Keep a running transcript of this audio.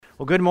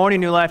Well, good morning,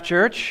 New Life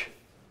Church.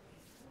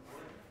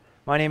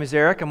 My name is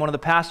Eric. I'm one of the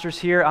pastors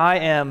here. I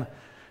am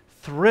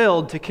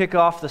thrilled to kick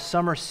off the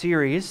summer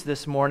series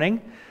this morning.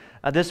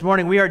 This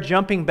morning we are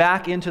jumping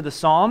back into the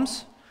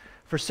Psalms.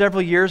 For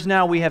several years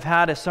now, we have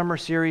had a summer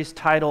series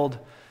titled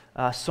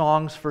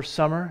Songs for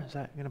Summer. Is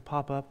that going to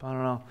pop up? I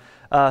don't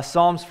know.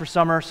 Songs for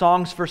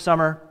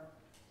Summer.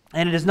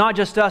 And it is not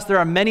just us. There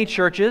are many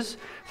churches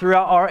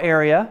throughout our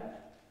area.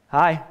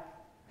 Hi.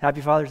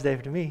 Happy Father's Day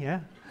to me, yeah.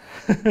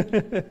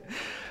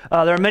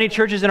 There are many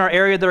churches in our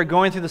area that are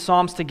going through the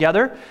Psalms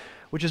together,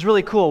 which is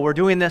really cool. We're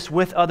doing this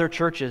with other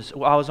churches.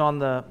 I was on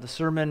the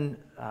sermon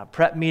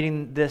prep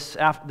meeting this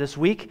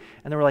week,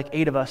 and there were like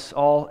 8 of us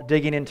all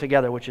digging in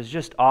together, which is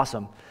just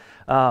awesome.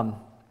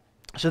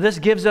 So this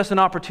gives us an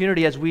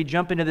opportunity as we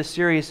jump into this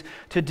series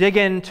to dig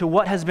into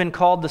what has been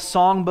called the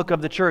songbook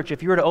of the church.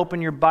 If you were to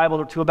open your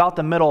Bible to about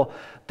the middle,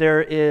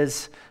 there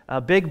is a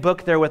big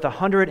book there with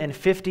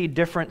 150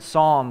 different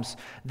psalms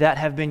that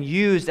have been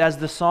used as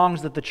the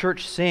songs that the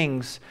church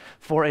sings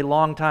for a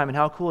long time. And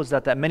how cool is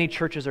that? That many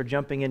churches are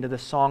jumping into the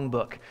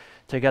songbook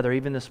together,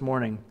 even this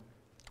morning.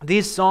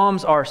 These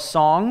psalms are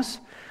songs.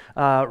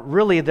 We're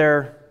going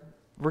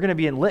to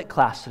be in lit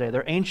class today.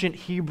 They're ancient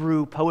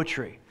Hebrew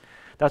poetry.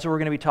 That's what we're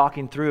going to be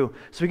talking through.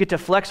 So we get to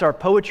flex our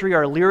poetry,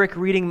 our lyric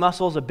reading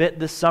muscles a bit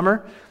this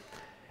summer.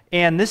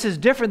 And this is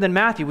different than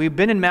Matthew. We've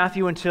been in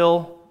Matthew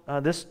until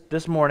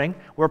this morning.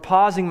 We're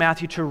pausing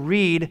Matthew to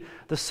read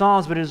the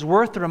Psalms, but it is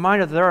worth the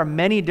reminder that there are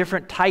many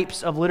different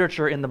types of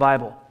literature in the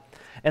Bible.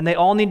 And they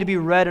all need to be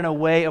read in a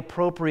way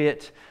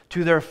appropriate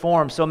to their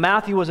form. So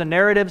Matthew was a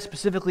narrative,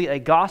 specifically a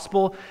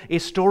gospel, a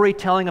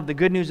storytelling of the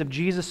good news of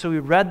Jesus. So we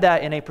read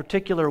that in a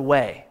particular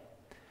way.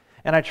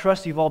 And I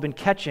trust you've all been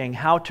catching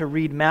how to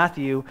read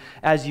Matthew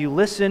as you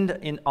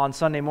listened on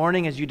Sunday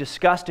morning, as you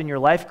discussed in your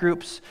life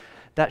groups.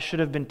 That should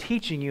have been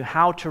teaching you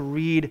how to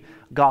read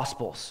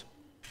Gospels.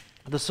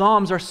 The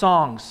Psalms are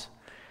songs,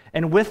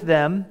 and with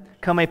them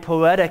come a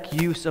poetic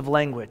use of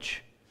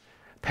language,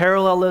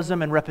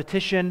 parallelism and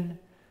repetition,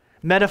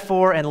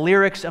 metaphor and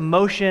lyrics,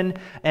 emotion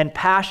and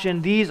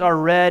passion. These are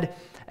read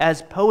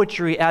as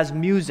poetry, as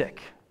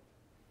music.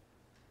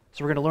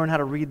 So we're going to learn how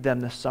to read them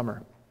this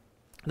summer.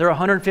 There are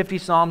 150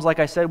 Psalms, like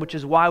I said, which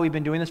is why we've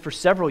been doing this for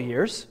several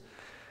years.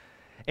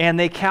 And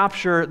they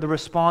capture the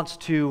response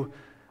to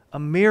a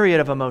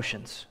myriad of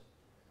emotions.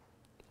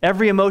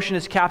 Every emotion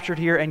is captured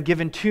here and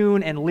given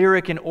tune and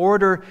lyric in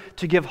order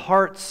to give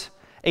hearts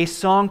a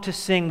song to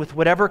sing with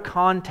whatever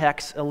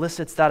context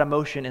elicits that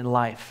emotion in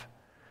life.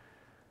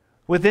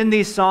 Within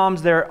these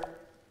Psalms, there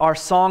are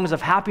songs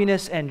of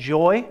happiness and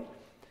joy.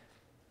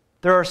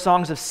 There are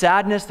songs of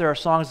sadness, there are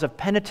songs of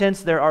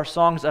penitence, there are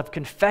songs of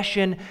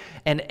confession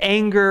and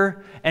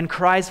anger and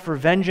cries for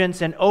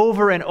vengeance. And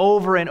over and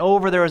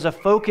over, there is a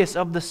focus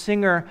of the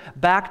singer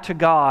back to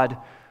God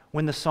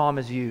when the psalm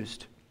is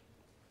used.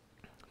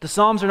 The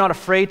Psalms are not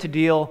afraid to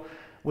deal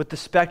with the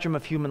spectrum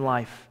of human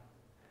life,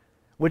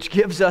 which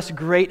gives us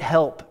great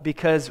help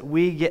because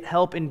we get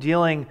help in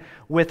dealing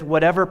with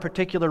whatever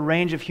particular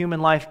range of human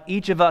life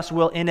each of us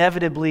will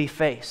inevitably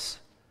face.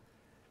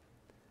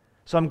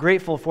 So I'm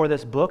grateful for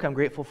this book. I'm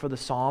grateful for the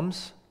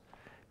Psalms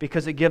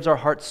because it gives our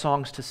hearts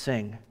songs to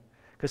sing.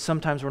 Because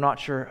sometimes we're not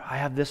sure, I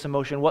have this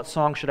emotion. What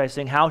song should I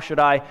sing? How should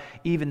I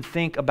even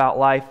think about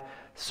life?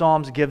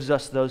 Psalms gives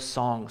us those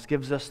songs,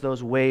 gives us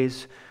those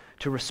ways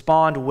to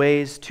respond,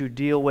 ways to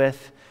deal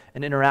with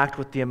and interact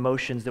with the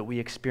emotions that we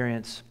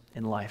experience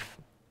in life.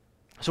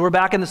 So we're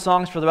back in the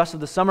songs for the rest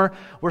of the summer.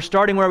 We're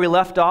starting where we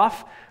left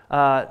off.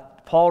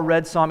 Paul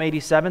read Psalm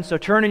 87. So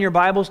turn in your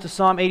Bibles to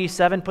Psalm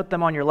 87, put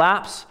them on your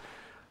laps.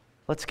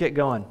 Let's get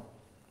going.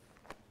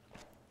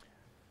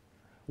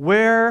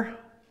 Where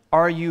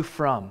are you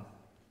from?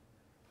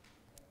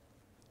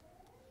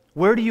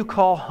 Where do you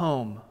call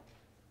home?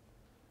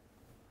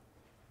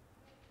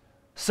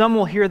 Some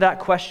will hear that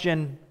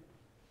question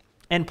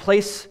and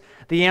place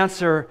the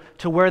answer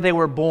to where they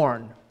were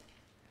born.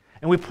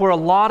 And we pour a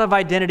lot of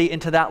identity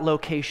into that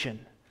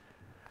location.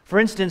 For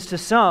instance, to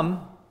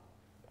some,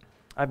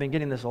 I've been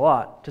getting this a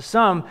lot, to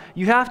some,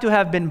 you have to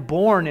have been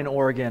born in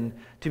Oregon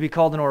to be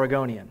called an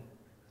Oregonian.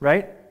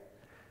 Right?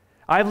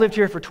 I've lived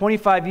here for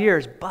 25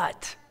 years,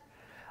 but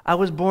I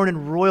was born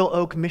in Royal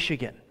Oak,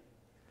 Michigan.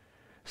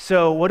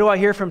 So what do I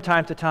hear from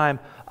time to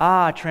time?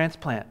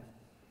 Transplant.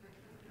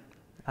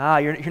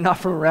 You're not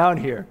from around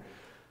here.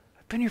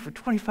 I've been here for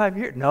 25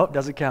 years. No, it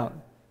doesn't count.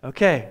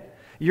 Okay.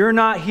 You're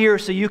not here,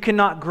 so you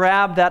cannot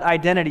grab that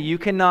identity. You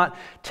cannot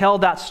tell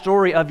that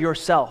story of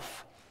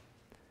yourself.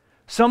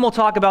 Some will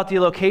talk about the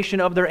location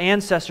of their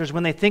ancestors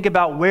when they think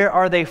about where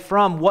are they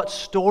from, what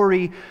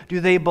story do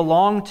they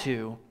belong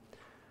to.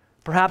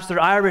 Perhaps they're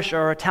Irish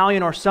or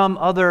Italian or some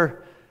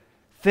other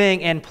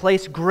thing and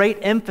place great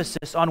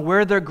emphasis on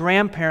where their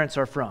grandparents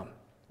are from,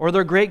 or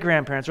their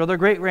great-grandparents, or their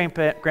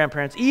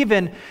great-grandparents,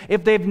 even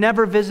if they've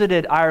never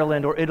visited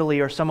Ireland or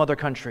Italy or some other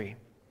country.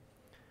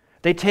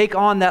 They take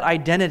on that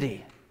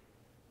identity.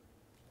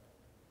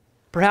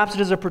 Perhaps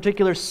it is a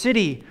particular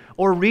city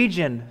or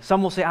region.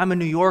 Some will say, I'm a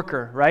New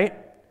Yorker, right?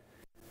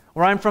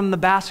 Or I'm from the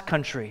Basque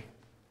Country.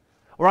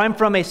 Or I'm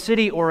from a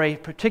city or a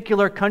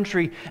particular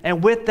country,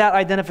 and with that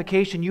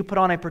identification, you put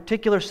on a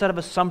particular set of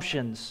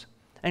assumptions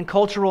and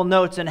cultural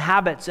notes and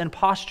habits and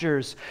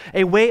postures,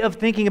 a way of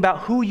thinking about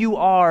who you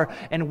are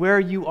and where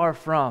you are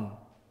from.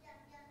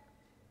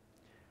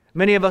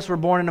 Many of us were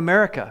born in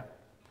America,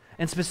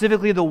 and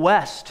specifically the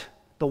West,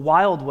 the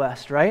Wild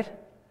West, right?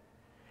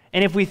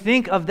 And if we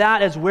think of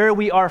that as where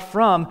we are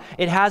from,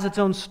 it has its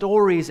own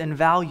stories and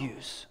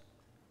values.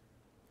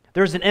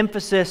 There's an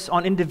emphasis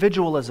on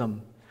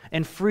individualism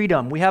and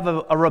freedom. We have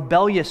a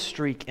rebellious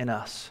streak in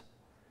us.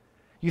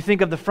 You think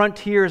of the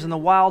frontiers and the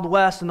Wild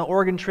West and the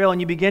Oregon Trail, and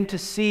you begin to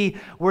see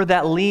where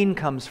that lean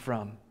comes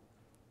from.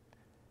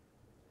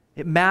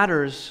 It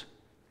matters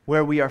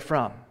where we are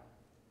from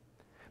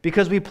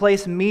because we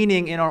place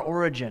meaning in our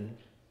origin.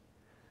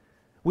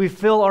 We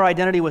fill our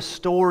identity with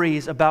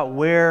stories about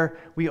where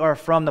we are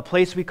from. The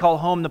place we call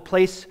home, the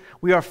place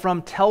we are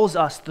from tells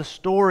us the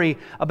story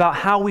about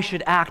how we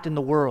should act in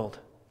the world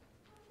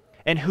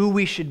and who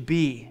we should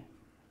be.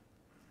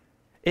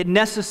 It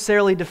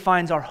necessarily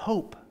defines our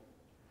hope.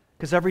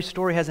 Because every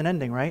story has an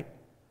ending, right?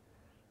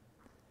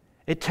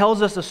 It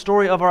tells us the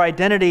story of our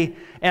identity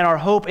and our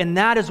hope, and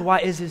that is why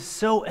it is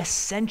so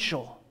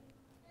essential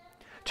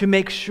to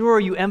make sure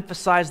you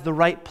emphasize the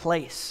right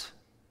place.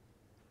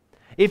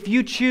 If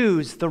you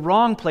choose the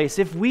wrong place,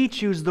 if we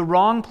choose the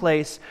wrong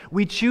place,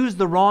 we choose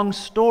the wrong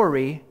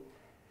story,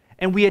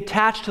 and we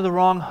attach to the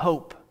wrong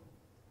hope.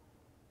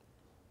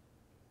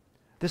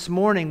 This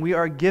morning, we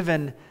are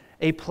given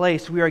a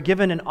place, we are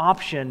given an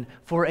option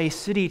for a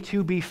city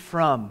to be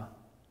from.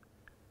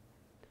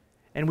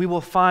 And we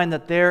will find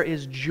that there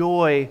is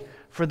joy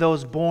for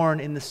those born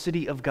in the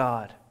city of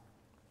God.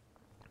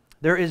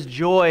 There is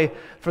joy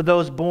for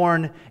those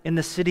born in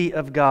the city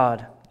of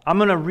God. I'm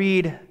going to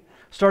read,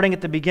 starting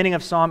at the beginning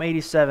of Psalm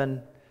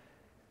 87,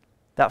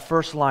 that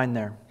first line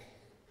there.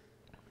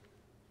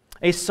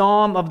 A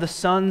psalm of the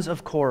sons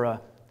of Korah,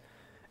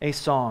 a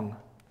song.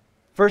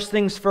 First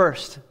things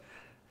first,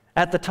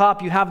 at the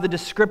top you have the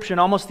description,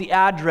 almost the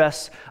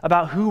address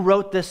about who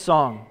wrote this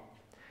song.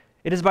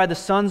 It is by the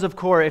sons of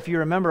Korah. If you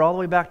remember, all the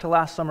way back to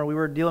last summer, we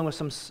were dealing with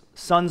some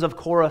sons of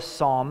Korah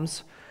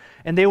psalms.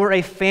 And they were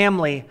a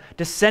family,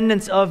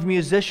 descendants of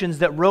musicians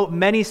that wrote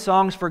many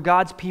songs for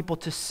God's people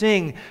to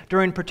sing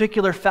during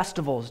particular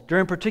festivals,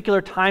 during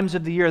particular times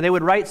of the year. They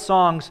would write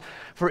songs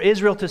for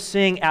Israel to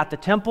sing at the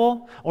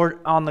temple or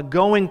on the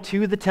going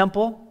to the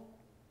temple.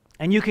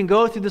 And you can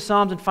go through the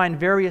Psalms and find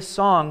various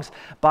songs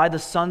by the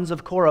sons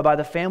of Korah, by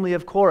the family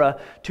of Korah,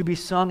 to be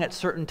sung at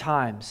certain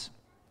times.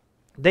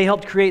 They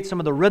helped create some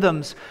of the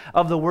rhythms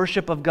of the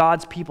worship of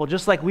God's people,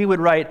 just like we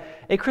would write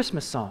a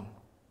Christmas song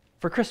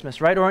for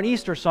Christmas, right? Or an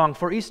Easter song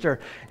for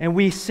Easter. And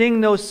we sing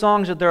those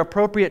songs at their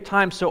appropriate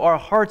times so our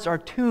hearts are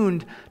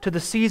tuned to the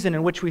season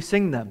in which we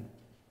sing them,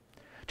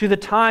 to the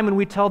time when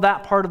we tell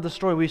that part of the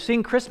story. We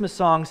sing Christmas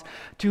songs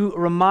to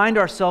remind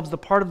ourselves the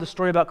part of the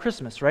story about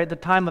Christmas, right? The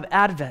time of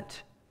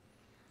Advent.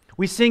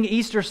 We sing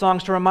Easter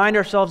songs to remind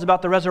ourselves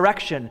about the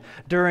resurrection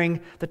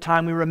during the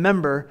time we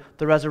remember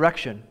the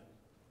resurrection.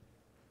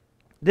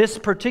 This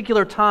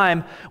particular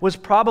time was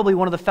probably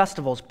one of the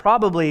festivals,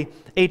 probably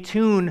a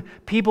tune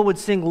people would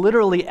sing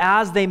literally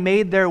as they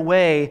made their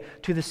way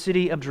to the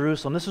city of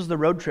Jerusalem. This was the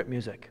road trip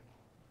music.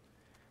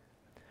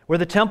 Where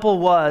the temple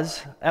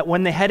was,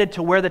 when they headed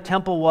to where the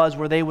temple was,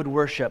 where they would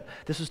worship.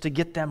 This was to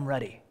get them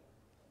ready.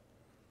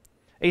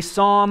 A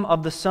psalm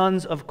of the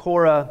sons of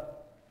Korah,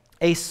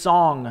 a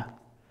song.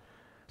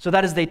 So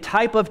that is the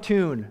type of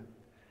tune.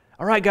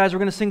 All right, guys, we're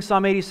going to sing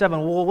Psalm 87.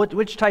 Well,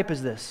 which type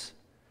is this?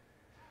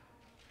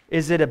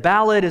 Is it a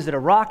ballad? Is it a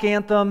rock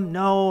anthem?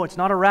 No, it's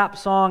not a rap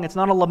song. It's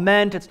not a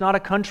lament. It's not a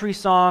country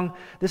song.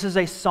 This is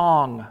a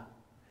song.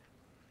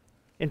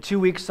 In 2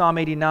 weeks, Psalm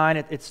 89,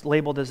 it's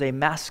labeled as a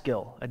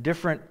maskil, a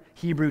different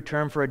Hebrew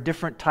term for a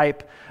different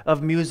type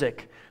of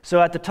music.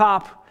 So at the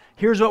top,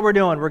 here's what we're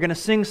doing. We're going to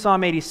sing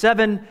Psalm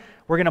 87.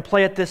 We're going to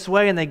play it this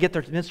way, and they get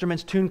their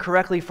instruments tuned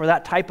correctly for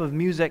that type of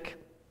music.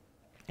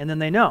 And then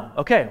they know,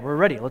 okay, we're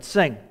ready. Let's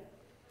sing.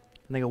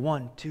 And they go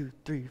 1, 2,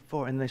 3,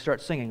 4, and they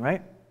start singing,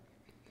 right?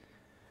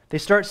 They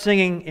start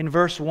singing in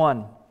verse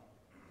 1.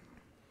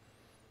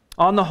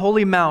 On the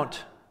holy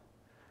mount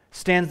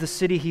stands the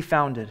city he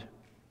founded.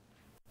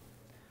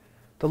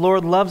 The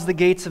Lord loves the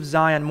gates of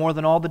Zion more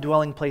than all the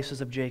dwelling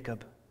places of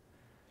Jacob.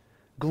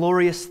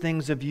 Glorious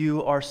things of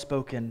you are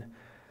spoken,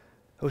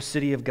 O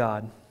city of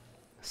God.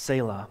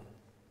 Selah.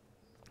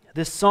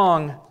 This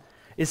song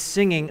is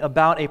singing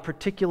about a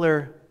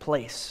particular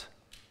place.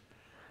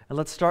 And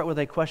let's start with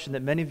a question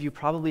that many of you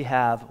probably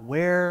have.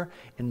 Where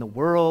in the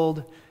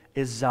world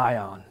is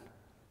Zion?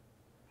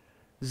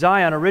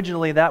 Zion,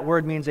 originally that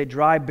word means a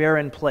dry,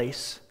 barren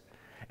place.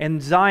 And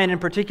Zion in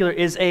particular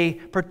is a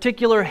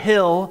particular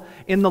hill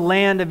in the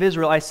land of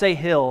Israel. I say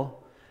hill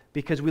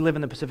because we live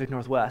in the Pacific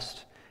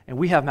Northwest and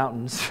we have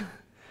mountains.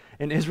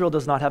 And Israel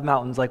does not have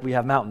mountains like we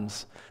have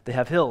mountains. They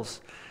have hills.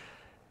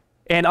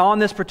 And on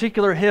this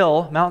particular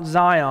hill, Mount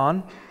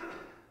Zion,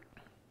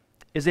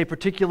 is a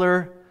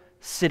particular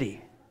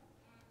city.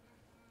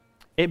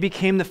 It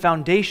became the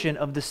foundation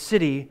of the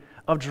city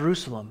of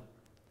Jerusalem.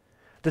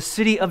 the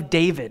city of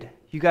David.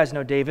 You guys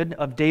know David,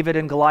 of David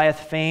and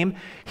Goliath fame.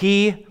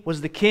 He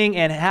was the king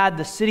and had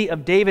the city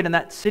of David, and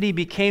that city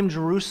became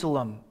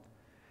Jerusalem.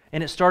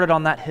 And it started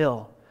on that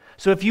hill.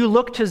 So if you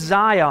look to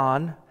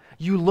Zion,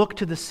 you look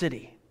to the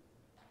city.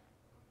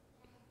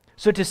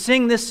 So to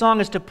sing this song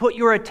is to put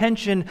your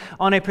attention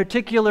on a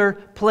particular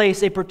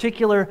place, a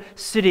particular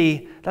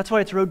city. That's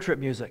why it's road trip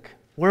music.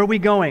 Where are we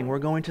going? We're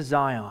going to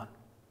Zion.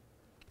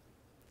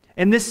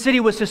 And this city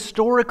was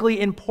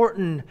historically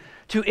important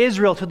to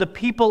Israel, to the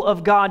people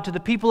of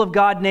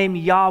God named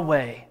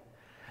Yahweh.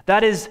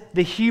 That is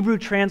the Hebrew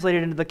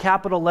translated into the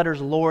capital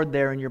letters Lord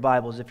there in your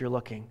Bibles if you're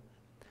looking.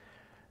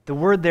 The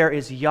word there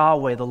is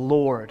Yahweh, the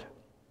Lord.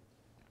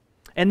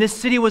 And this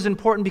city was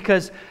important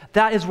because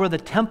that is where the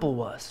temple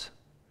was.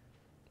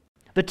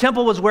 The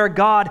temple was where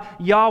God,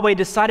 Yahweh,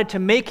 decided to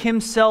make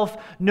himself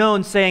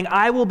known, saying,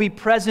 I will be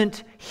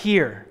present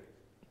here.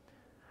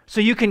 So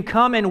you can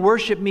come and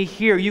worship me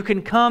here. You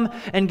can come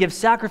and give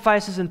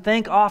sacrifices and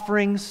thank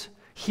offerings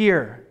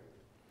here.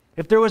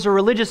 If there was a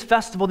religious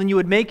festival, then you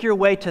would make your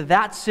way to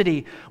that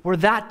city where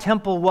that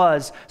temple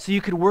was so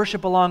you could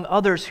worship along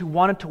others who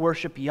wanted to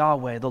worship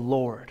Yahweh, the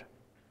Lord.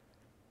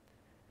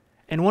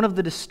 And one of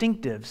the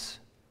distinctives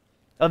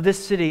of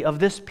this city, of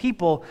this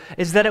people,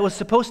 is that it was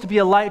supposed to be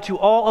a light to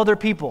all other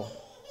people.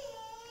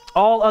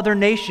 All other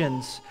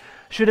nations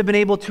should have been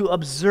able to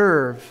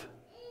observe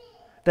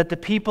that the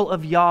people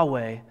of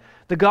Yahweh,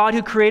 the God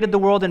who created the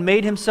world and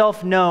made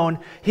himself known,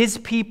 his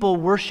people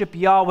worship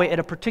Yahweh at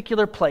a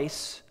particular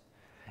place,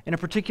 in a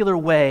particular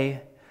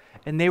way,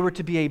 and they were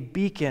to be a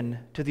beacon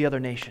to the other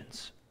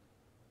nations.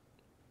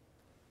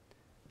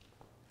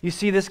 You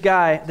see, this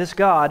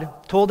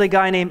God, told a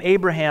guy named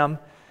Abraham,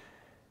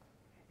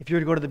 if you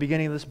were to go to the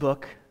beginning of this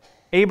book,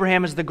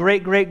 Abraham is the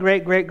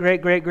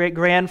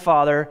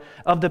great-great-great-great-great-great-great-grandfather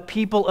of the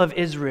people of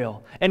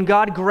Israel. And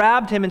God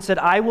grabbed him and said,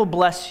 I will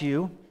bless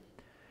you,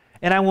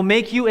 and I will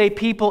make you a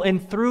people,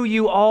 and through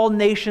you all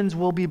nations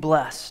will be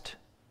blessed.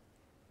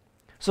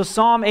 So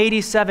Psalm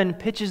 87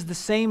 pitches the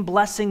same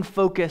blessing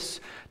focus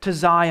to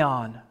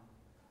Zion.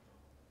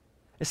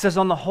 It says,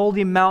 on the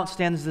holy mount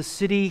stands the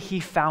city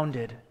he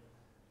founded.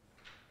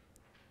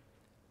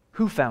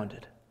 Who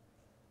founded?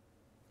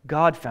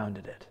 God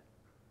founded it.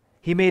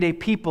 He made a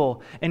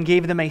people and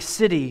gave them a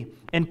city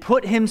and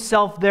put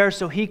himself there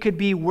so he could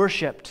be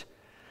worshiped.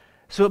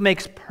 So it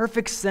makes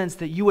perfect sense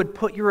that you would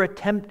put your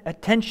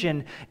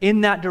attention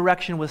in that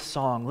direction with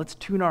song. Let's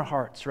tune our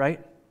hearts, right?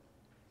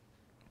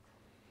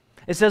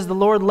 It says the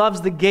Lord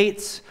loves the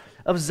gates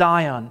of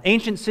Zion.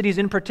 Ancient cities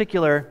in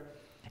particular,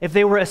 if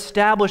they were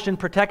established and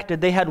protected,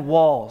 they had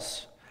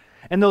walls.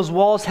 And those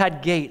walls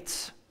had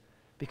gates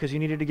because you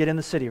needed to get in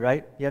the city,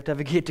 right? You have to have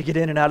a gate to get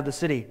in and out of the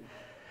city.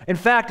 In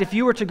fact, if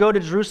you were to go to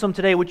Jerusalem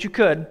today, which you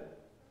could,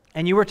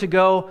 and you were to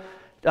go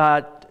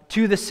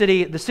to the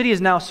city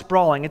is now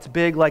sprawling. It's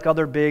big like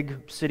other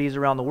big cities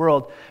around the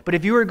world. But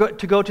if you were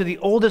to go to the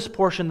oldest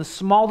portion, the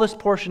smallest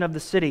portion of the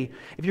city,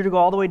 if you were to go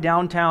all the way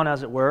downtown,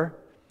 as it were,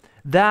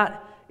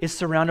 that is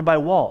surrounded by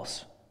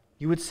walls.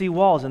 You would see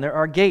walls, and there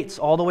are gates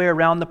all the way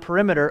around the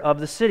perimeter of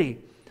the city.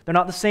 They're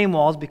not the same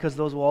walls because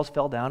those walls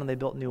fell down and they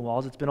built new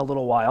walls. It's been a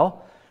little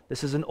while.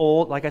 This is an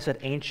old, like I said,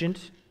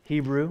 ancient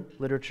Hebrew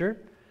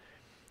literature.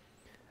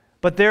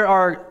 But there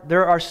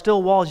are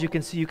still walls you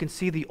can see. You can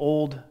see the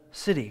old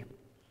city.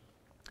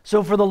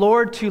 So for the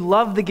Lord to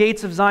love the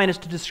gates of Zion is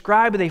to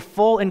describe the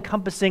full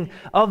encompassing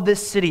of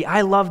this city.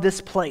 I love this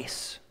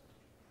place.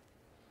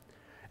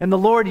 And the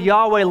Lord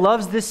Yahweh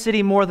loves this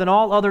city more than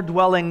all other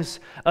dwellings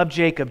of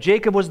Jacob.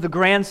 Jacob was the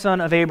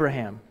grandson of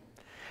Abraham.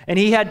 And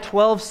he had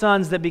 12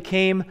 sons that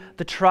became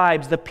the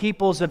tribes, the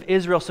peoples of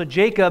Israel. So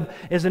Jacob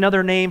is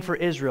another name for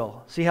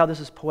Israel. See how this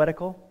is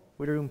poetical?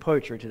 We're doing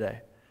poetry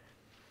today.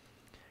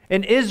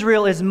 And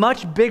Israel is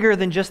much bigger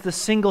than just the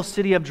single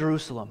city of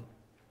Jerusalem.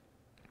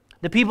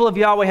 The people of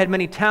Yahweh had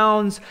many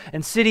towns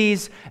and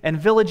cities and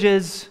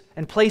villages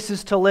and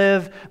places to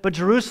live, but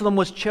Jerusalem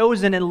was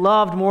chosen and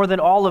loved more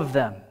than all of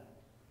them.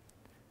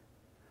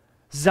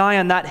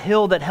 Zion, that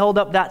hill that held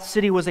up that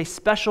city, was a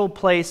special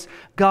place.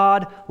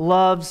 God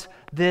loves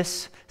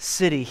this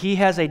city. He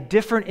has a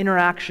different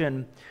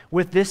interaction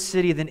with this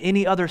city than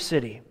any other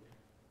city.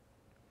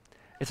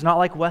 It's not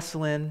like West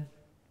Linn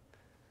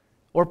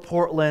or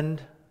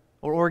Portland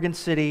or Oregon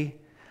City.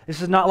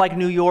 This is not like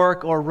New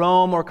York or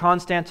Rome or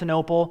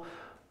Constantinople.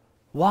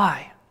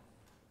 Why?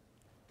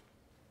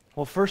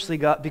 Well, firstly,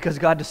 because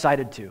God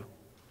decided to.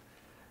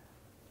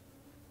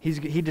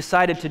 He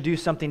decided to do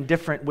something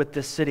different with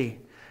this city.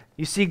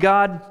 You see,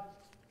 God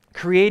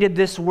created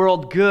this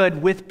world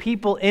good with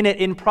people in it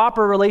in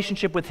proper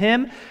relationship with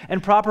Him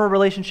and proper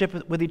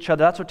relationship with each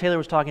other. That's what Taylor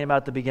was talking about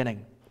at the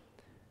beginning.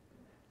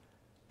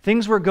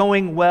 Things were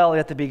going well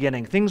at the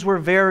beginning. Things were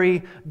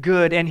very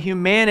good, and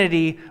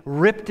humanity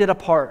ripped it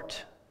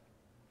apart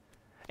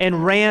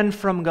and ran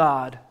from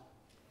God.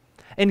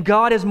 And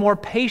God is more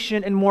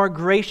patient and more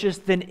gracious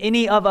than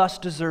any of us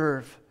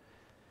deserve.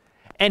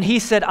 And He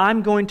said,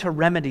 I'm going to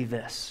remedy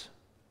this.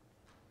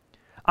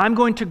 I'm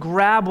going to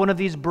grab one of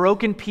these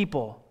broken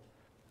people,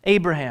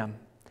 Abraham,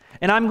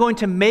 and I'm going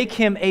to make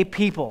him a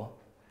people.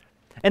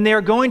 and they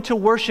are going to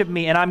worship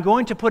me, and I'm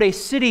going to put a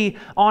city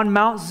on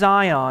Mount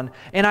Zion,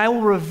 and I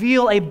will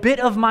reveal a bit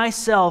of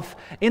myself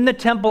in the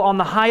temple on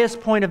the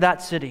highest point of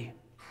that city.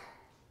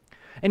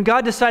 And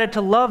God decided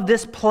to love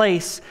this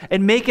place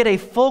and make it a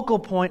focal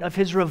point of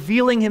His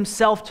revealing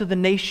Himself to the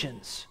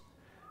nations.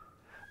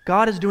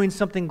 God is doing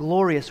something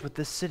glorious with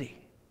this city.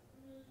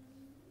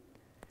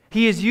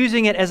 He is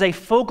using it as a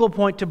focal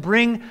point to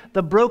bring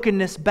the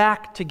brokenness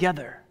back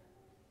together.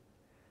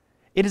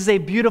 It is a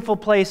beautiful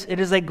place. It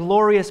is a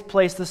glorious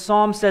place. The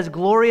psalm says,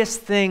 "Glorious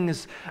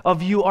things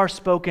of you are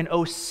spoken,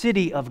 O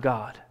city of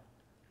God."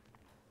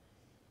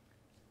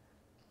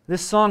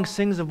 This song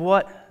sings of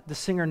what the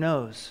singer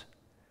knows.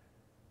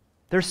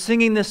 They're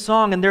singing this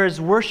song, and there is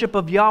worship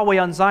of Yahweh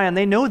on Zion.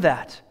 They know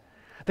that.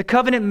 The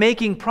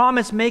covenant-making,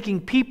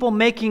 promise-making,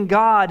 people-making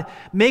God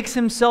makes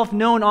Himself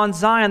known on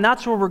Zion.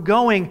 That's where we're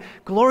going.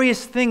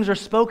 Glorious things are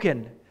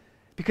spoken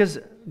because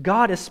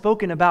God is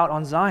spoken about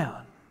on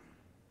Zion.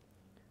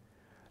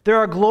 There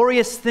are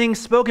glorious things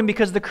spoken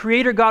because the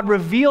Creator God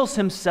reveals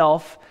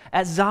Himself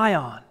at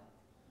Zion.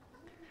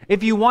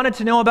 If you wanted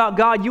to know about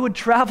God, you would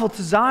travel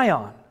to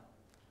Zion.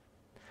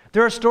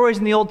 There are stories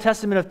in the Old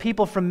Testament of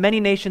people from many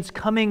nations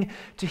coming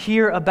to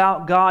hear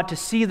about God, to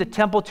see the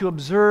temple, to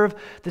observe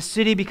the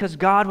city, because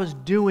God was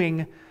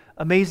doing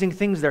amazing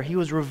things there. He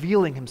was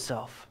revealing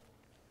Himself.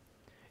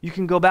 You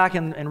can go back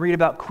and read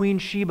about Queen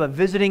Sheba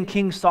visiting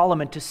King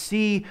Solomon to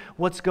see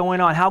what's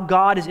going on, how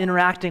God is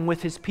interacting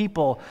with His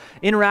people,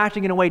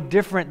 interacting in a way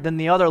different than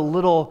the other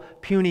little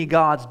puny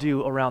gods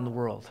do around the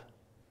world.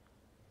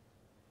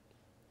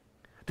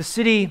 The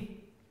city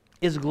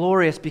is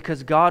glorious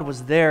because God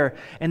was there,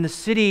 and the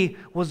city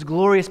was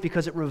glorious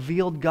because it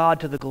revealed God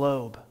to the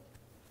globe.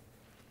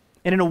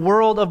 And in a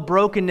world of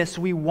brokenness,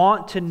 we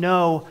want to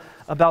know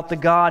about the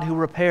God who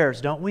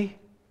repairs, don't we?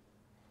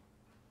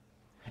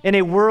 In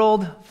a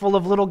world full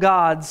of little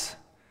gods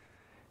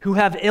who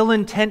have ill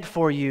intent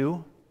for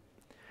you,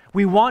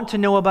 we want to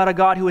know about a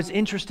God who is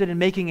interested in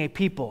making a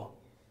people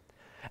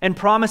and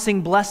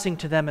promising blessing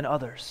to them and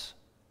others.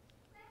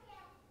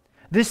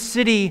 This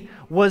city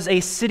was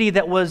a city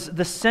that was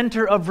the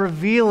center of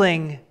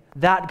revealing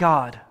that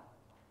God.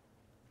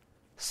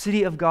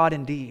 City of God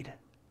indeed.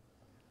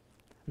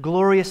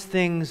 Glorious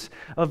things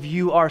of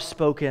you are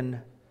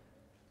spoken,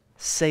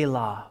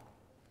 Selah.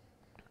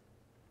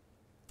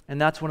 And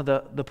that's one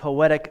of the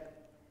poetic,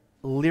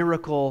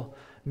 lyrical,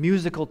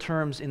 musical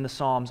terms in the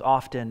Psalms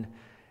often.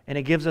 And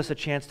it gives us a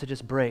chance to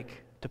just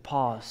break, to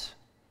pause.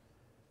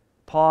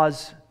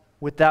 Pause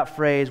with that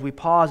phrase. We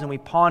pause and we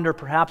ponder.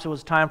 Perhaps it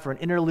was time for an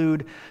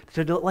interlude.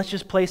 So let's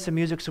just play some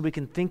music so we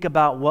can think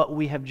about what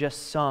we have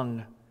just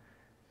sung.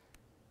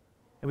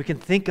 And we can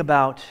think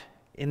about,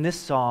 in this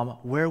psalm,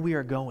 where we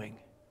are going.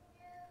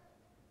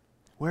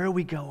 Where are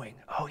we going?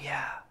 Oh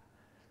yeah,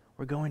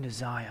 we're going to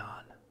Zion.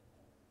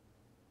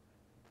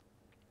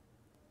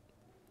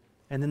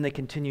 And then they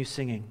continue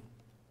singing.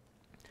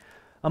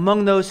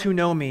 Among those who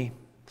know me,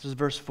 this is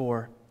verse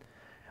 4,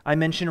 I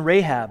mention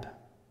Rahab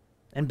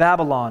and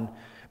Babylon.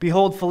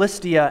 Behold,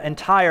 Philistia and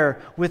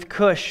Tyre with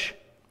Cush.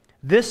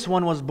 This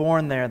one was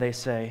born there, they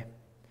say.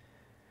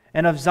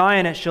 And of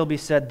Zion it shall be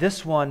said,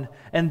 this one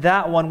and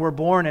that one were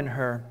born in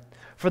her.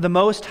 For the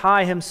Most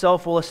High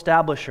Himself will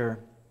establish her.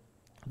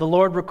 The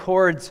Lord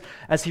records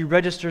as He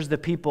registers the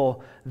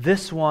people,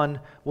 this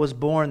one was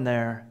born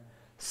there,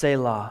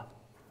 Selah.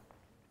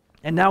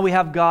 And now we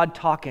have God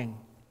talking.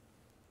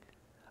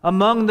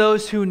 Among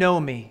those who know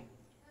me,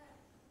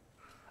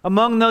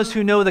 among those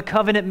who know the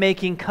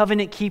covenant-making,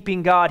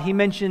 covenant-keeping God, He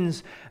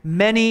mentions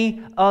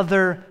many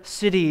other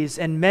cities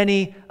and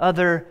many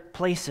other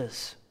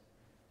places.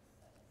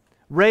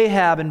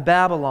 Rahab and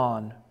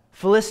Babylon,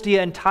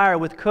 Philistia and Tyre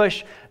with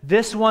Cush.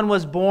 This one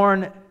was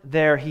born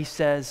there, He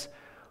says.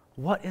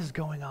 What is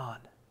going on?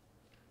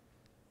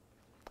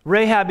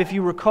 Rahab, if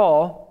you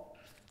recall,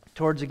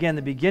 towards again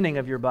the beginning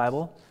of your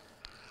Bible,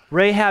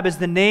 Rahab is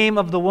the name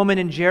of the woman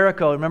in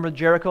Jericho. Remember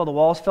Jericho, the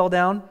walls fell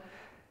down?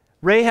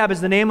 Rahab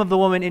is the name of the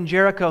woman in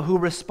Jericho who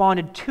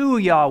responded to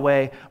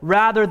Yahweh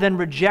rather than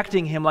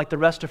rejecting Him like the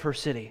rest of her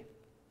city.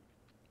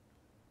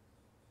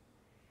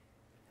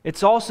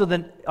 It's also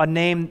a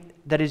name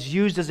that is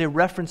used as a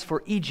reference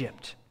for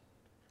Egypt.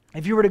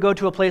 If you were to go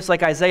to a place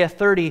like Isaiah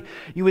 30,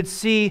 you would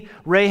see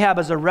Rahab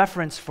as a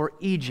reference for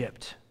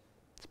Egypt.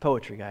 It's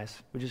poetry,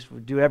 guys. We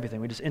do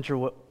everything. We just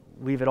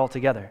interweave it all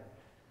together.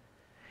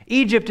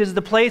 Egypt is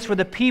the place where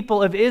the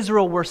people of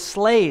Israel were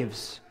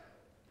slaves.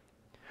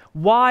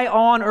 Why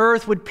on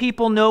earth would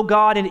people know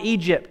God in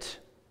Egypt?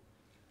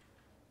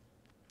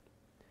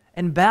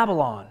 And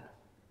Babylon,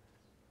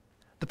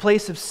 the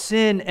place of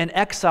sin and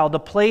exile, the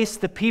place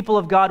the people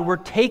of God were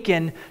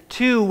taken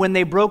to when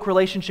they broke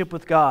relationship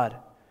with God.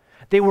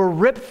 They were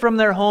ripped from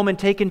their home and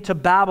taken to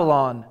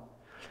Babylon.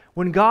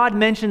 When God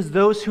mentions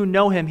those who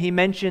know Him, He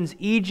mentions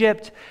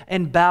Egypt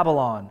and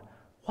Babylon.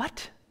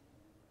 What?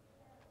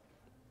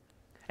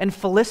 And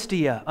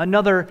Philistia,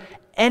 another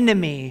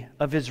enemy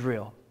of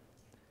Israel.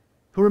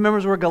 Who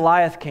remembers where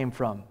Goliath came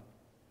from?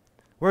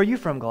 Where are you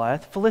from,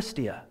 Goliath?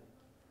 Philistia.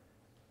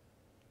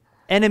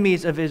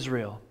 Enemies of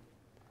Israel.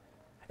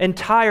 And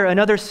Tyre,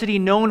 another city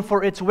known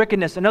for its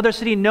wickedness, another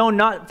city known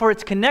not for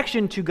its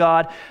connection to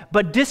God,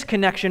 but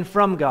disconnection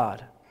from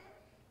God.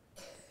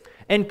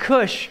 And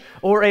Cush,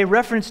 or a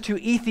reference to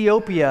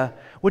Ethiopia,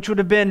 which would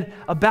have been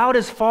about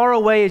as far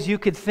away as you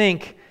could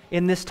think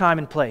in this time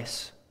and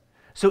place.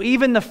 So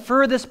even the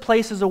furthest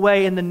places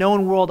away in the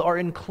known world are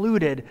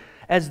included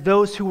as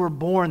those who were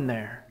born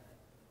there.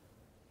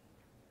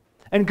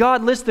 And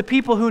God lists the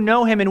people who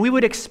know him, and we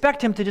would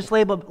expect him to just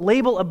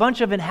label a bunch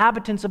of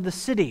inhabitants of the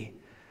city.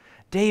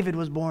 David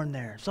was born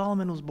there.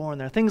 Solomon was born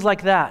there. Things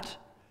like that.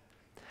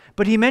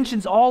 But he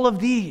mentions all of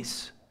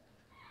these.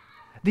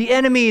 The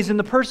enemies and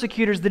the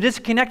persecutors, the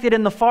disconnected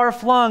and the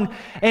far-flung.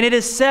 And it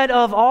is said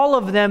of all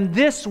of them,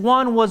 this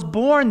one was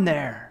born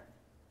there.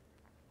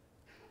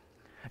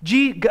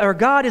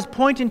 God is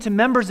pointing to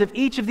members of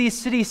each of these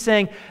cities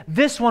saying,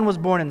 this one was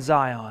born in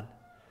Zion.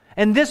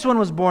 And this one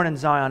was born in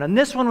Zion. And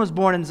this one was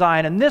born in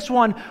Zion. And this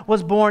one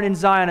was born in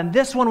Zion. And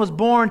this one was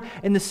born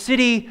in the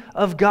city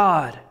of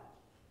God.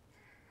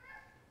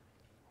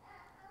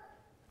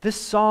 This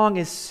song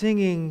is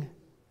singing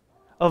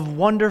of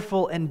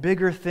wonderful and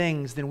bigger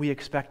things than we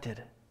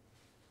expected.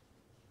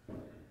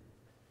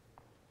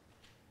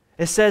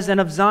 It says, and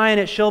of Zion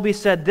it shall be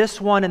said,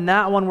 this one and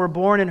that one were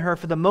born in her,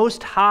 for the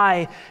Most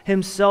High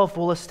himself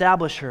will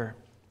establish her.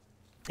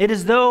 It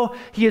is though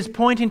he is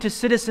pointing to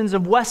citizens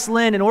of West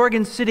Lynn and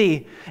Oregon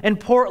City and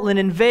Portland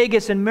and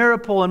Vegas and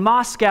Maripol and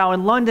Moscow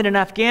and London and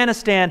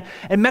Afghanistan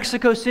and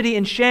Mexico City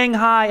and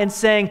Shanghai and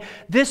saying,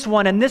 this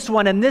one and this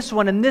one and this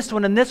one and this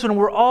one and this one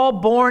were all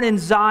born in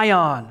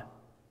Zion.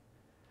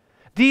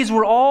 These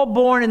were all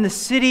born in the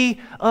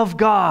city of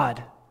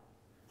God.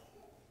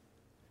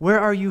 Where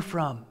are you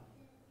from?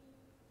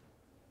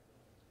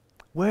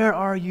 Where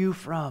are you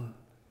from?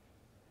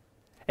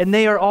 And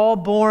they are all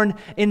born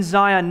in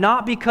Zion,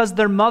 not because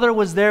their mother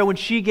was there when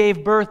she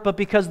gave birth, but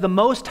because the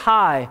Most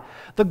High,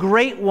 the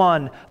Great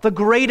One, the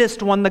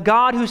greatest one, the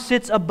God who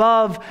sits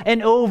above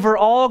and over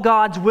all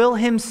gods, will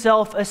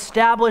himself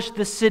establish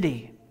the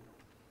city.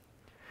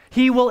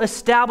 He will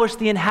establish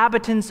the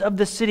inhabitants of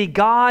the city.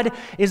 God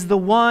is the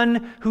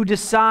one who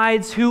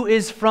decides who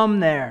is from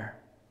there.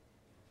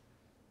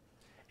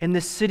 And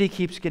this city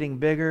keeps getting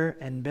bigger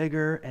and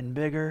bigger and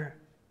bigger.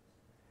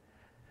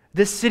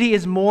 This city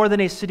is more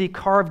than a city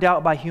carved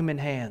out by human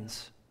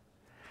hands.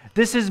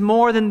 This is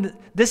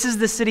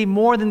the city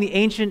more than the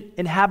ancient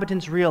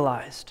inhabitants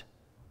realized.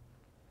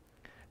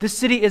 This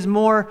city is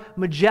more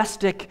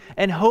majestic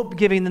and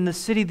hope-giving than the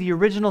city the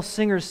original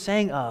singers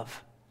sang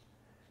of.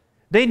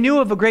 They knew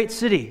of a great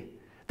city.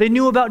 They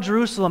knew about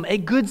Jerusalem, a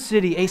good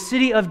city, a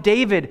city of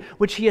David,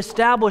 which he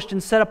established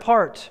and set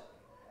apart.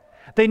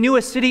 They knew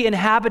a city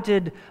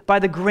inhabited by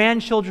the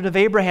grandchildren of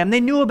Abraham.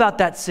 They knew about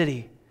that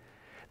city.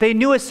 They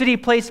knew a city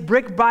placed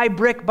brick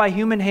by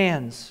human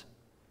hands.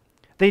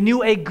 They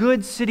knew a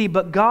good city,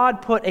 but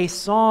God put a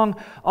song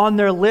on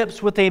their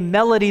lips with a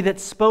melody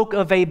that spoke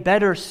of a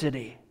better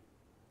city,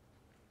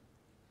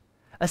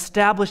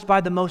 established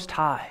by the Most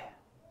High,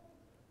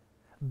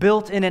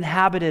 built and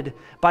inhabited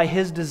by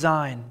his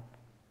design.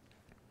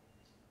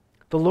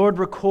 The Lord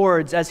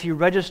records as he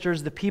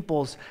registers the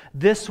peoples,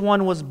 this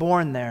one was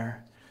born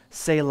there,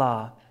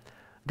 Selah.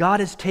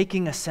 God is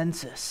taking a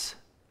census.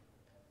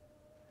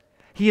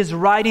 He is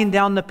writing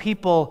down the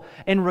people,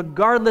 and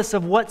regardless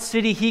of what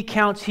city he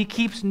counts, he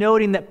keeps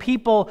noting that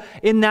people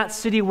in that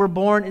city were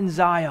born in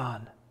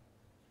Zion.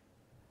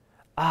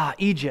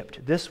 Egypt,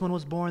 this one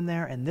was born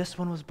there, and this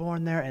one was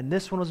born there, and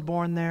this one was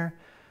born there.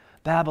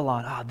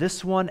 Babylon,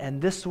 this one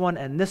and this one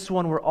and this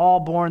one were all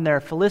born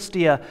there.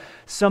 Philistia,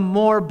 some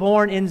more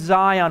born in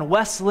Zion.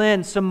 West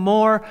Lynn, some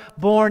more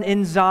born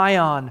in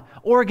Zion.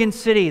 Oregon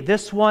City,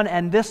 this one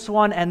and this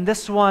one and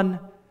this one.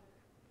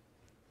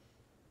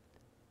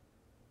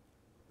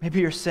 Maybe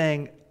you're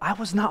saying, I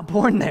was not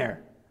born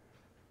there.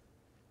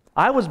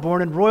 I was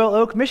born in Royal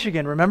Oak,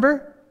 Michigan,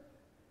 remember?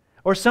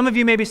 Or some of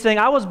you may be saying,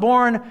 I was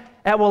born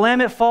at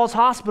Willamette Falls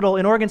Hospital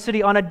in Oregon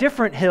City on a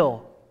different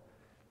hill.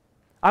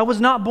 I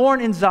was not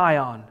born in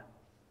Zion.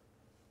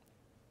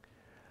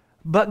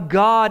 But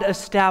God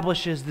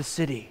establishes the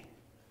city.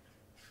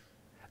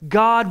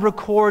 God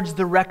records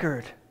the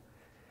record.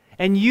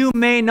 And you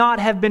may not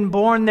have been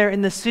born there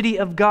in the city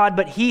of God,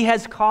 but he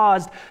has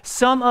caused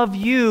some of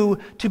you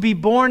to be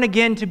born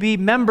again, to be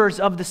members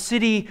of the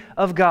city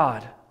of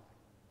God,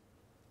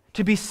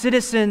 to be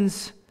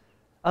citizens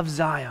of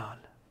Zion.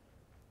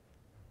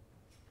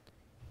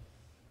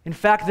 In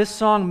fact, this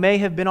song may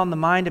have been on the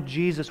mind of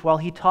Jesus while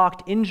he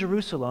talked in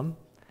Jerusalem,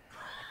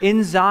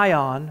 in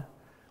Zion,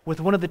 with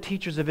one of the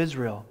teachers of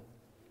Israel.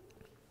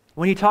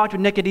 When he talked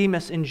with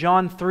Nicodemus in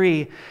John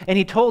 3, and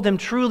he told him,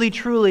 truly,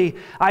 truly,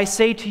 I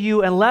say to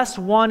you, unless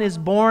one is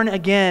born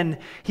again,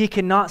 he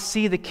cannot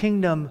see the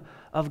kingdom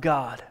of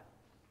God.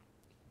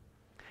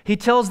 He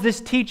tells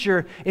this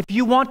teacher, if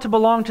you want to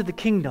belong to the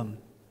kingdom,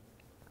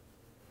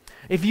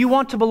 if you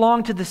want to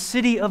belong to the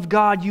city of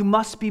God, you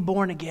must be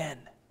born again.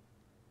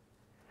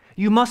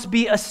 You must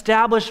be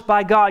established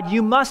by God.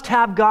 You must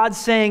have God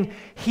saying,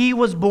 he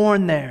was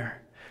born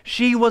there.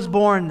 She was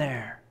born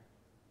there.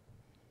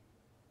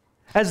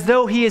 as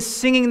though he is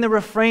singing the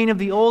refrain of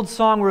the old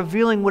song,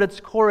 revealing what its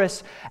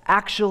chorus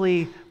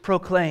actually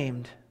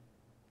proclaimed.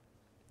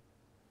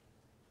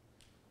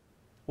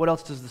 What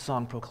else does the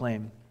song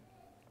proclaim?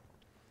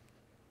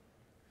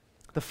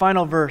 The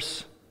final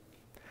verse.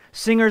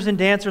 Singers and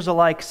dancers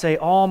alike say,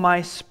 "All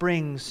my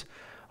springs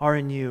are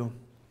in you."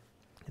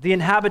 The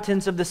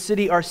inhabitants of the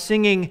city are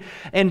singing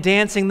and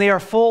dancing. They are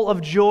full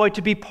of joy.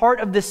 To be part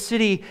of this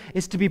city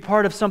is to be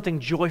part of something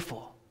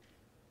joyful.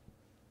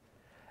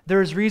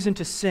 There is reason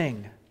to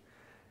sing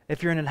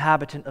if you're an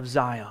inhabitant of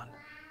Zion.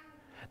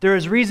 There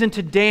is reason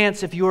to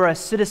dance if you are a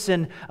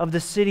citizen of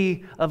the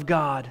city of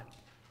God.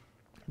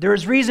 There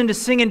is reason to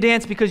sing and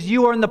dance because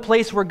you are in the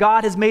place where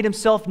God has made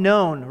himself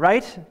known,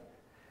 right?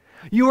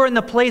 You are in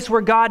the place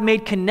where God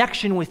made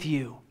connection with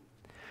you.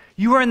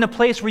 You are in the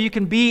place where you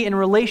can be in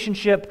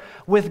relationship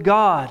with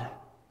God.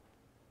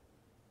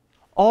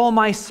 All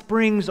my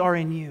springs are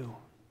in you.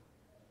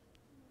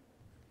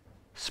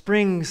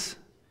 Springs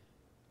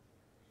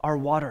are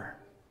water.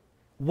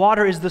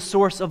 Water is the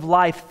source of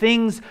life.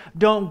 Things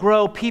don't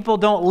grow, people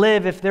don't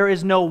live if there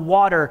is no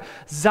water.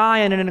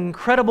 Zion, in an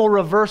incredible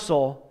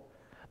reversal,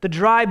 the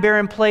dry,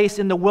 barren place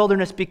in the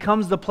wilderness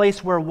becomes the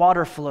place where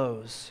water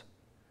flows.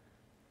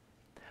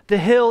 The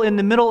hill in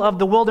the middle of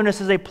the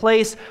wilderness is a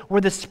place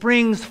where the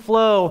springs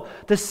flow,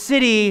 the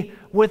city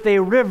with a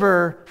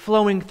river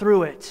flowing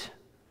through it.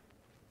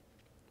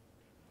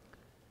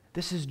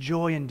 This is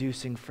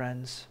joy-inducing,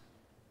 friends.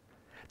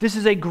 This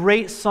is a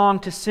great song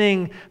to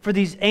sing for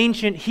these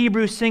ancient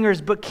Hebrew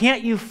singers, but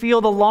can't you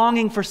feel the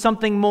longing for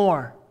something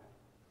more?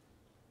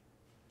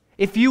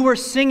 If you were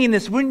singing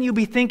this, wouldn't you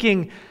be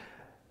thinking,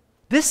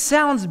 this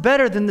sounds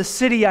better than the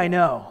city I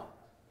know?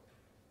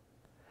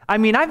 I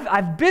mean,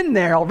 I've been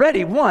there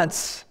already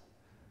once.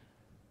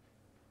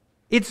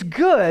 It's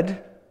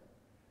good,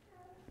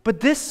 but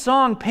this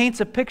song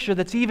paints a picture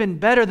that's even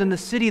better than the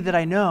city that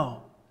I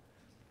know.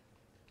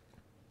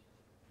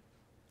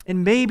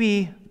 And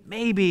maybe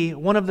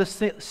one of the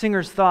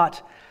singers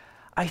thought,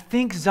 I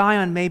think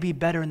Zion may be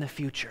better in the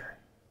future.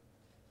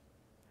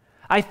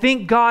 I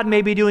think God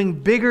may be doing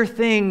bigger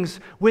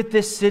things with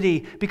this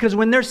city, because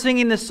when they're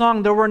singing this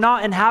song, there were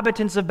not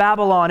inhabitants of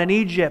Babylon and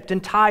Egypt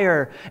and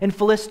Tyre and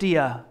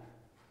Philistia.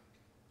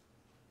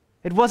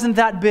 It wasn't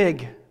that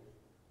big.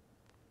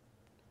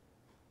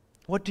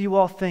 What do you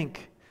all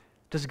think?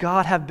 Does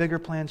God have bigger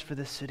plans for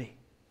this city?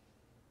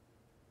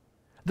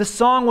 The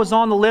song was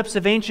on the lips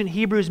of ancient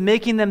Hebrews,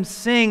 making them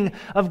sing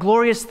of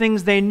glorious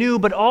things they knew,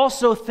 but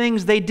also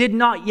things they did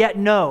not yet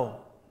know.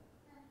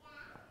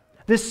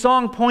 This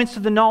song points to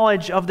the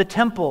knowledge of the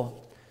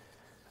temple,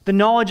 the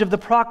knowledge of the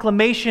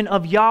proclamation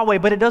of Yahweh,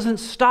 but it doesn't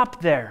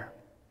stop there.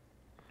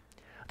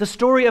 The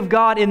story of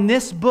God in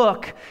this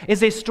book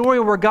is a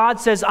story where God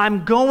says,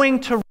 I'm going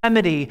to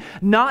remedy,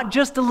 not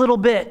just a little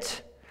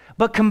bit,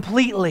 but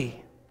completely.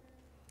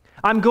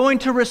 I'm going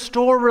to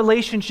restore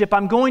relationship.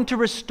 I'm going to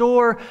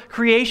restore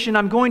creation.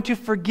 I'm going to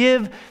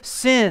forgive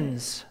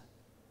sins.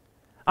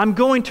 I'm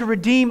going to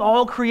redeem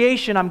all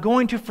creation. I'm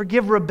going to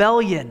forgive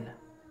rebellion.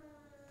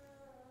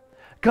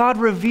 God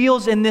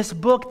reveals in this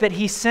book that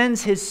he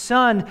sends his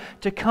Son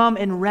to come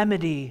and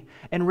remedy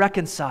and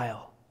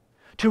reconcile,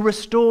 to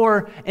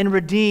restore and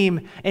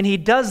redeem. And he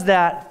does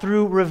that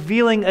through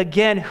revealing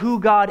again who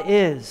God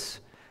is.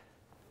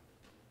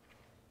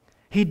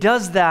 He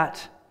does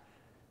that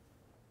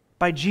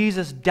by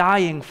Jesus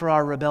dying for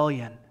our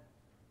rebellion,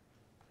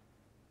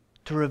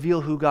 to reveal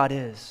who God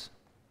is,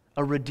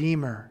 a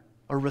redeemer,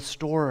 a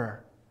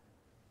restorer.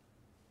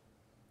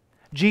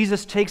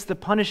 Jesus takes the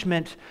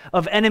punishment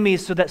of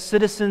enemies so that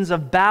citizens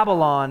of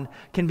Babylon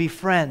can be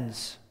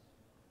friends,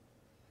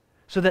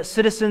 so that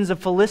citizens of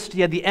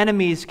Philistia, the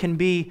enemies, can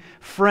be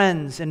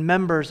friends and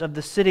members of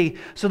the city,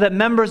 so that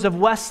members of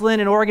West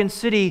Linn and Oregon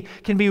City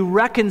can be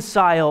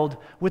reconciled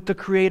with the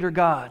Creator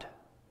God.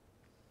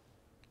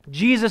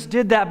 Jesus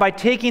did that by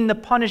taking the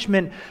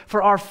punishment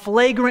for our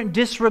flagrant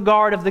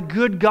disregard of the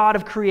good God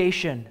of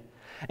creation.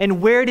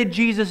 And where did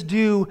Jesus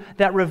do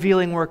that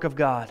revealing work of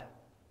God?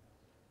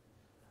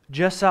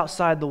 Just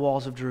outside the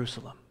walls of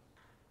Jerusalem.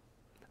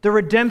 The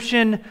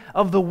redemption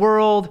of the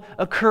world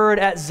occurred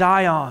at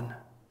Zion.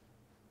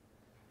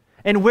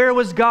 And where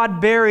was God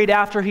buried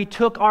after he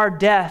took our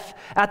death?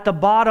 At the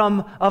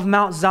bottom of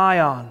Mount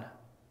Zion.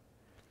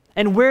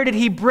 And where did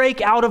he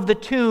break out of the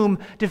tomb,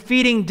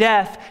 defeating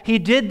death? He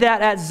did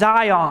that at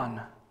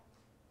Zion.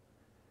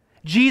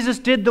 Jesus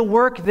did the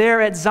work there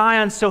at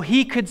Zion so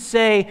he could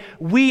say,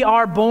 we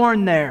are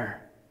born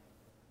there.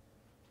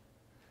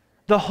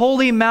 The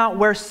holy mount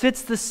where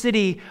sits the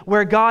city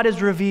where God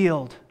is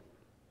revealed.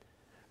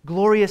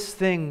 Glorious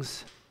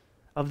things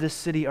of this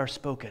city are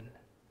spoken.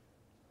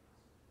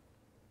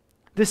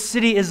 This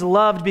city is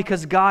loved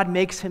because God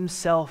makes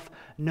himself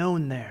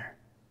known there.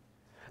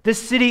 This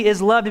city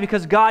is loved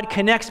because God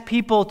connects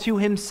people to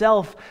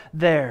himself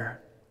there.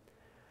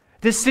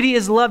 This city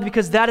is loved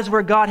because that is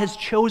where God has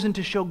chosen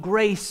to show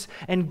grace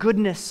and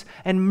goodness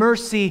and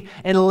mercy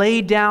and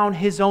lay down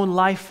his own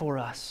life for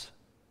us.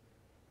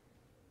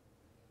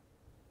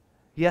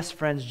 Yes,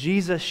 friends,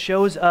 Jesus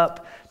shows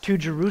up to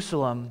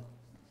Jerusalem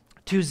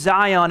to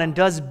Zion and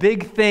does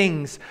big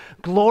things,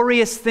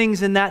 glorious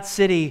things in that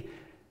city.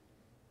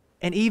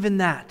 And even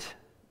that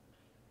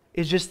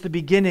is just the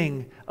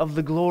beginning of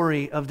the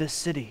glory of this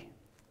city.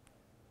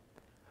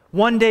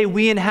 One day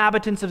we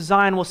inhabitants of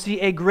Zion will see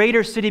a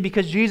greater city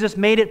because Jesus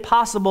made it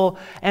possible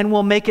and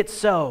will make it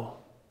so.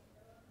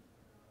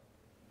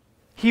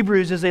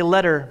 Hebrews is a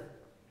letter,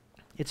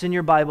 it's in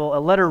your Bible, a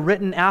letter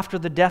written after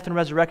the death and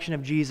resurrection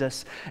of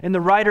Jesus. And the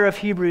writer of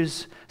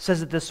Hebrews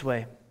says it this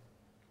way: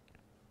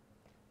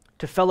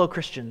 to fellow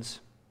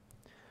Christians,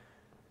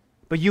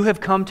 but you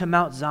have come to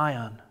Mount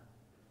Zion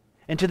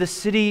and to the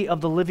city of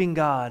the living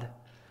God,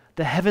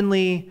 the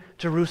heavenly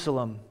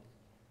Jerusalem,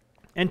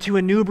 and to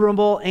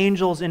innumerable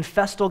angels in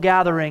festal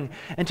gathering,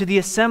 and to the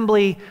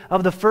assembly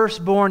of the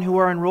firstborn who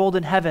are enrolled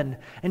in heaven,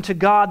 and to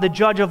God, the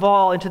judge of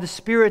all, and to the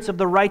spirits of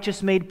the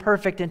righteous made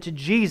perfect, and to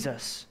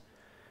Jesus,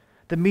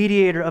 the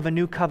mediator of a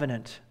new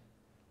covenant,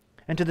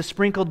 and to the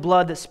sprinkled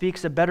blood that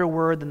speaks a better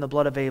word than the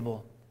blood of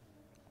Abel.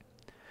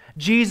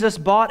 Jesus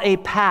bought a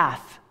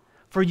path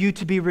for you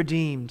to be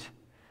redeemed.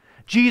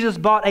 Jesus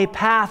bought a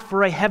path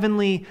for a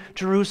heavenly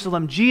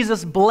Jerusalem.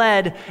 Jesus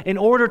bled in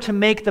order to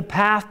make the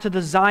path to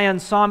the Zion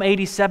Psalm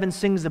 87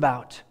 sings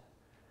about.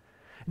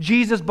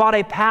 Jesus bought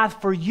a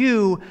path for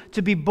you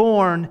to be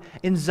born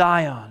in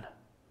Zion.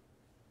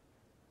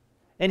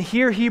 And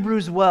hear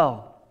Hebrews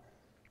well.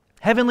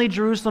 Heavenly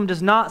Jerusalem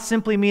does not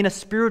simply mean a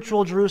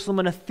spiritual Jerusalem,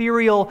 an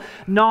ethereal,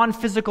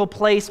 non-physical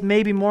place,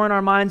 maybe more in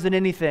our minds than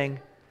anything.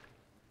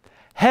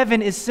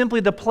 Heaven is simply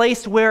the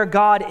place where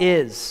God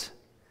is,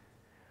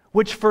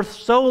 which for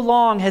so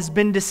long has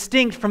been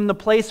distinct from the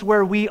place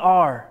where we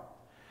are.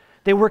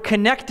 They were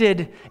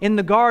connected in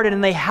the garden,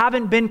 and they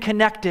haven't been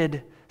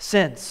connected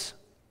since.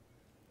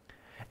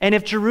 And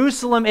if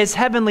Jerusalem is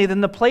heavenly, then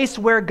the place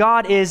where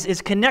God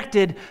is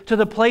connected to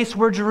the place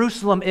where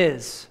Jerusalem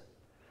is.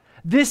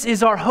 This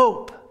is our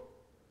hope.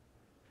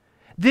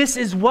 This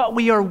is what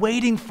we are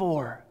waiting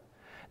for.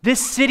 This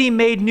city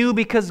made new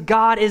because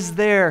God is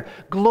there.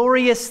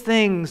 Glorious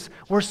things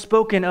were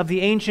spoken of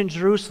the ancient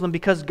Jerusalem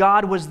because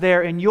God was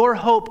there. And your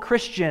hope,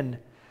 Christian,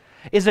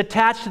 is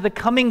attached to the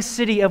coming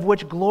city of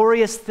which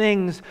glorious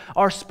things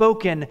are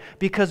spoken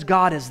because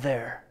God is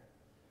there.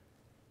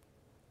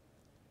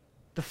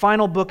 The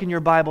final book in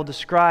your Bible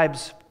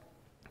describes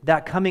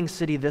that coming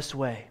city this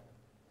way.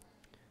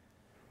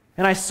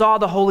 And I saw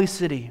the holy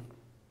city,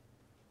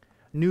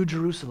 New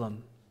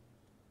Jerusalem,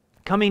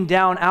 coming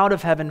down out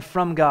of heaven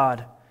from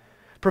God,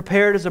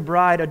 prepared as a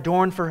bride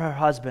adorned for her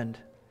husband.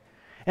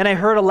 And I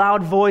heard a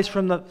loud voice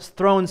from the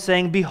throne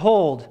saying,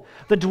 "Behold,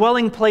 the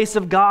dwelling place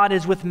of God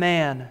is with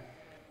man.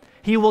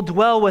 He will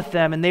dwell with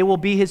them, and they will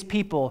be his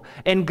people,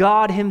 and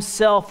God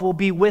himself will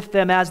be with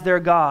them as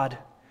their God.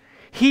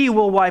 He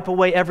will wipe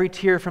away every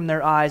tear from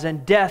their eyes,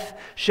 and death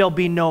shall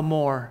be no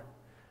more.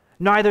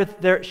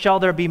 Neither shall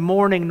there be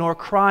mourning, nor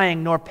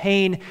crying, nor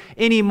pain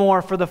any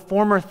more, for the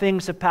former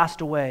things have passed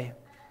away."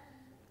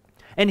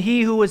 And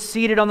he who was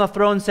seated on the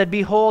throne said,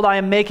 "Behold, I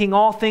am making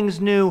all things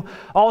new."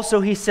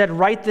 Also he said,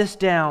 "Write this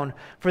down,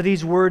 for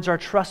these words are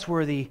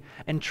trustworthy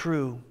and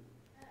true."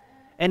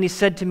 And he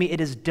said to me,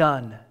 "It is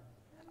done.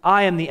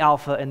 I am the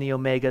Alpha and the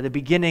Omega, the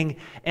beginning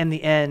and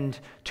the end.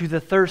 To the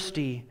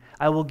thirsty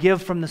I will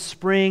give from the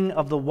spring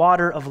of the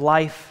water of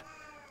life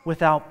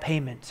without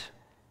payment."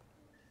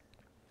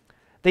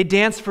 They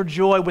dance for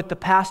joy with the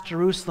past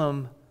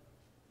Jerusalem,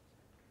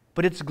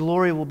 but its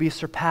glory will be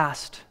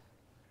surpassed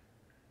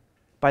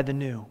by the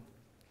new.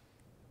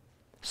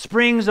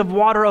 Springs of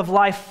water of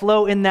life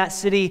flow in that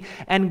city,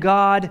 and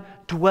God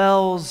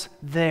dwells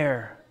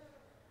there.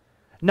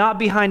 Not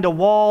behind a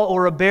wall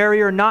or a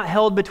barrier, not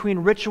held between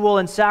ritual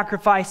and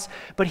sacrifice,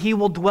 but he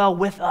will dwell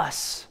with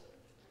us,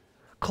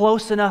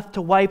 close enough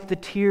to wipe the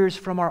tears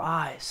from our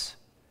eyes.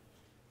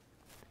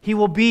 He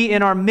will be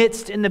in our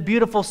midst in the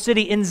beautiful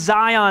city. In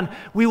Zion,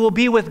 we will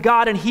be with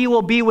God, and he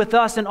will be with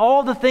us, and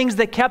all the things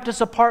that kept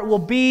us apart will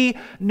be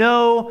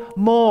no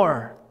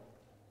more.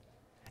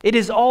 It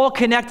is all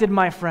connected,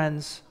 my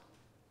friends.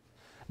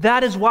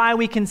 That is why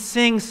we can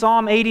sing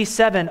Psalm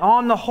 87.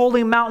 On the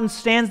holy mountain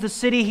stands the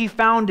city he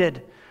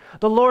founded.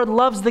 The Lord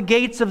loves the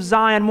gates of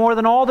Zion more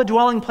than all the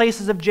dwelling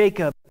places of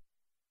Jacob.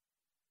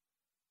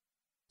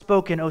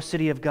 Spoken, O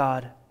city of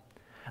God.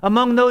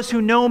 Among those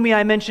who know me,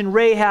 I mention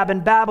Rahab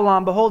and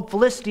Babylon. Behold,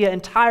 Philistia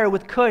and Tyre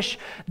with Cush.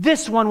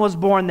 This one was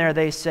born there,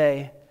 they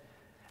say.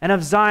 And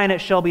of Zion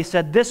it shall be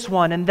said, this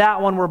one and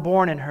that one were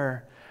born in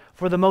her.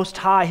 For the Most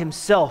High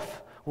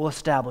himself will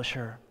establish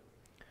her.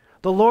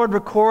 The Lord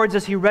records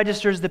as he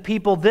registers the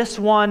people, this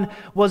one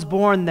was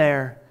born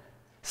there.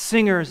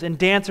 Singers and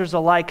dancers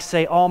alike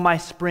say, all my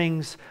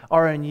springs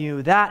are in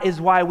you. That is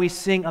why we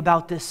sing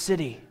about this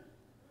city.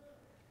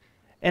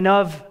 And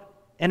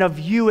of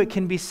you it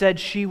can be said,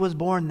 she was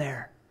born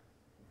there.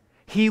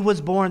 He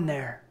was born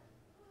there.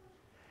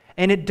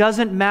 And it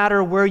doesn't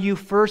matter where you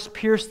first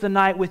pierced the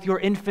night with your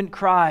infant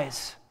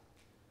cries.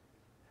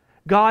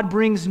 God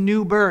brings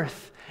new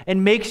birth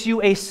and makes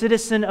you a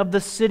citizen of the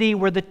city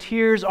where the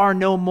tears are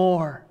no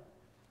more.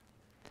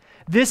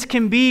 This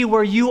can be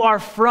where you are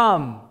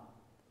from.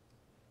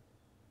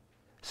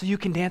 so you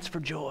can dance for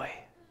joy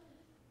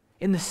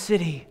in the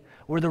city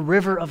where the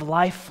river of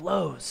life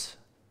flows.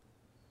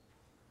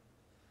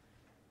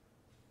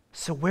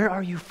 So where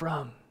are you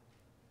from?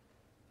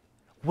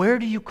 Where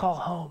do you call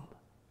home?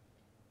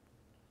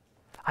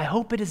 I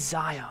hope it is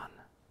Zion.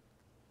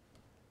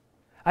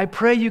 I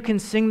pray you can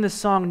sing this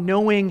song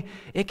knowing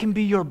it can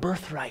be your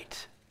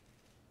birthright.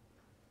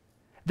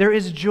 There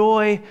is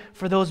joy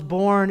for those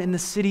born in the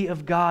city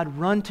of God.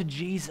 Run to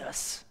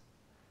Jesus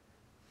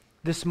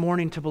this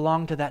morning to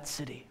belong to that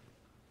city.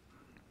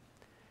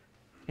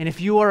 And if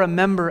you are a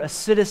member, a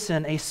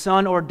citizen, a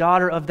son or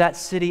daughter of that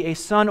city, a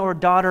son or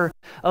daughter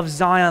of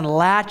Zion,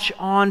 latch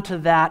on to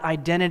that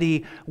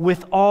identity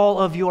with all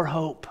of your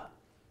hope.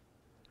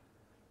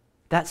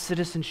 That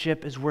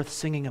citizenship is worth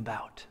singing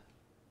about.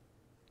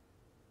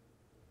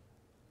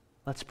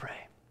 Let's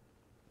pray.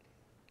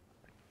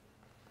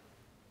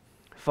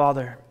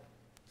 Father,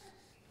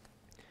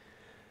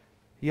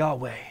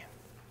 Yahweh,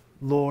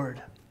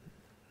 Lord,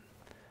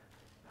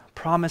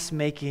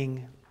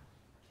 promise-making,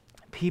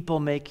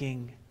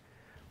 people-making,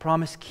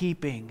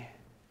 promise-keeping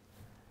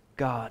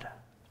God,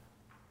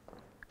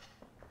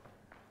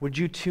 would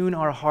you tune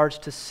our hearts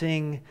to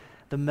sing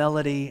the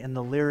melody and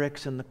the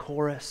lyrics and the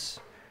chorus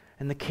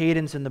and the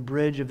cadence and the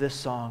bridge of this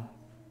song?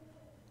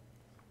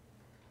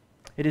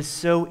 It is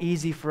so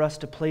easy for us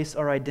to place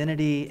our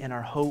identity and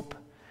our hope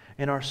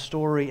and our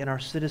story and our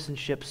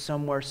citizenship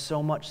somewhere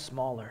so much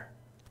smaller.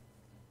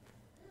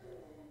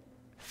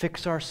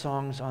 Fix our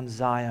songs on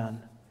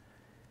Zion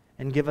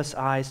and give us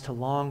eyes to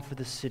long for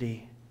the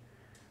city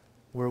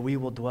where we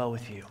will dwell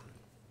with you.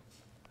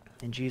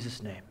 In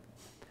Jesus' name,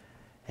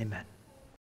 amen.